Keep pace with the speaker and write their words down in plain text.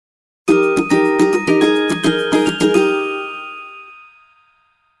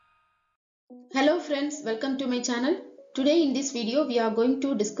my channel. Today in this video we are going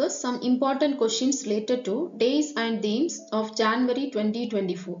to discuss some important questions related to days and themes of January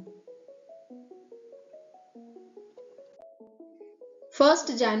 2024.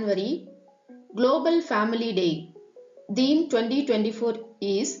 1st January Global Family Day. Theme 2024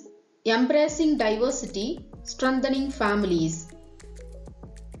 is Embracing Diversity, Strengthening Families.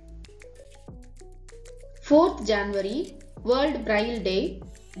 4th January World Braille Day.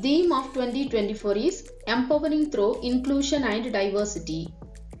 Theme of 2024 is Empowering through Inclusion and Diversity.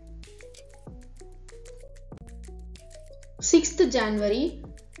 6th January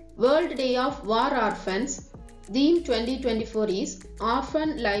World Day of War Orphans. Theme 2024 is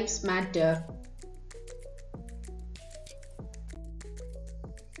Orphan Lives Matter.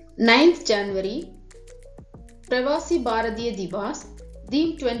 9th January Pravasi Bharatiya Divas.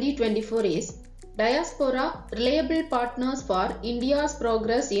 Theme 2024 is Diaspora Reliable Partners for India's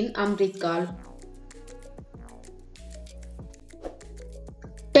Progress in Amritkal.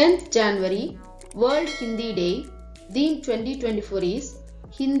 10th January World Hindi Day. Theme 2024 is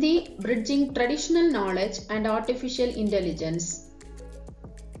Hindi Bridging Traditional Knowledge and Artificial Intelligence.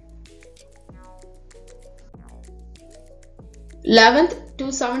 11th to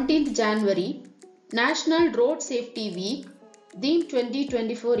 17th January National Road Safety Week. Theme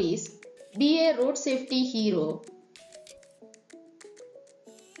 2024 is Be a Road Safety Hero.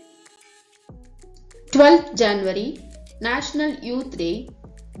 12th January National Youth Day.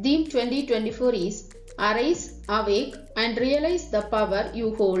 Theme 2024 is Arise, Awake and Realize the Power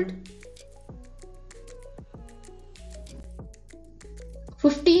You Hold.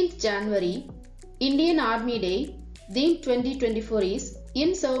 15th January Indian Army Day. Theme 2024 is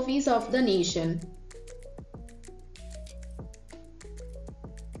In Service of the Nation.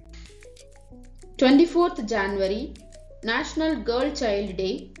 24th January National Girl Child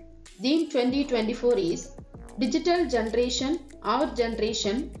Day. Theme 2024 is Digital Generation, Our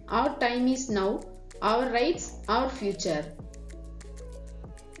Generation, Our Time is Now, Our Rights, Our Future.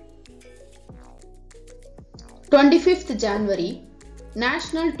 25th January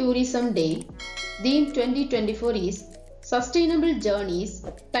National Tourism Day. Theme 2024 is Sustainable Journeys,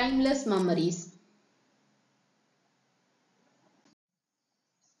 Timeless Memories.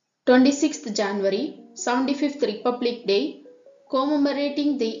 26th January 75th Republic Day,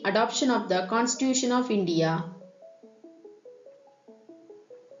 commemorating the adoption of the Constitution of India.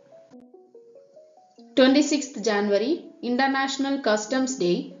 26th January International Customs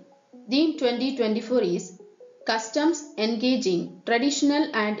Day. Theme 2024 is Customs Engaging Traditional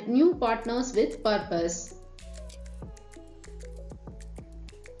and New Partners with Purpose.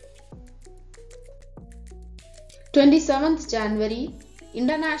 27th January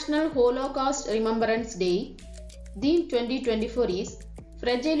International Holocaust Remembrance Day. Theme 2024 is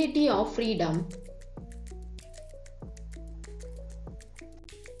Fragility of Freedom.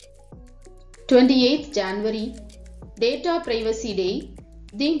 28th January Data Privacy Day.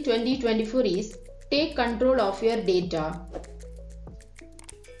 Theme 2024 is Take Control of Your Data.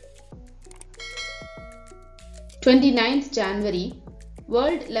 29th January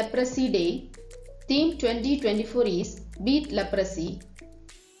World Leprosy Day. Theme 2024 is Beat Leprosy.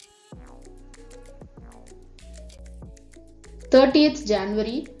 30th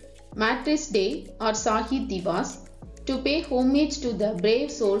January Matris Day or Sahid Divas, to pay homage to the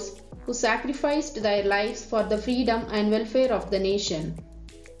brave souls who sacrificed their lives for the freedom and welfare of the nation.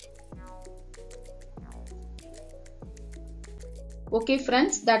 Okay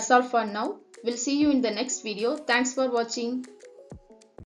friends, that's all for now. We'll see you in the next video. Thanks for watching.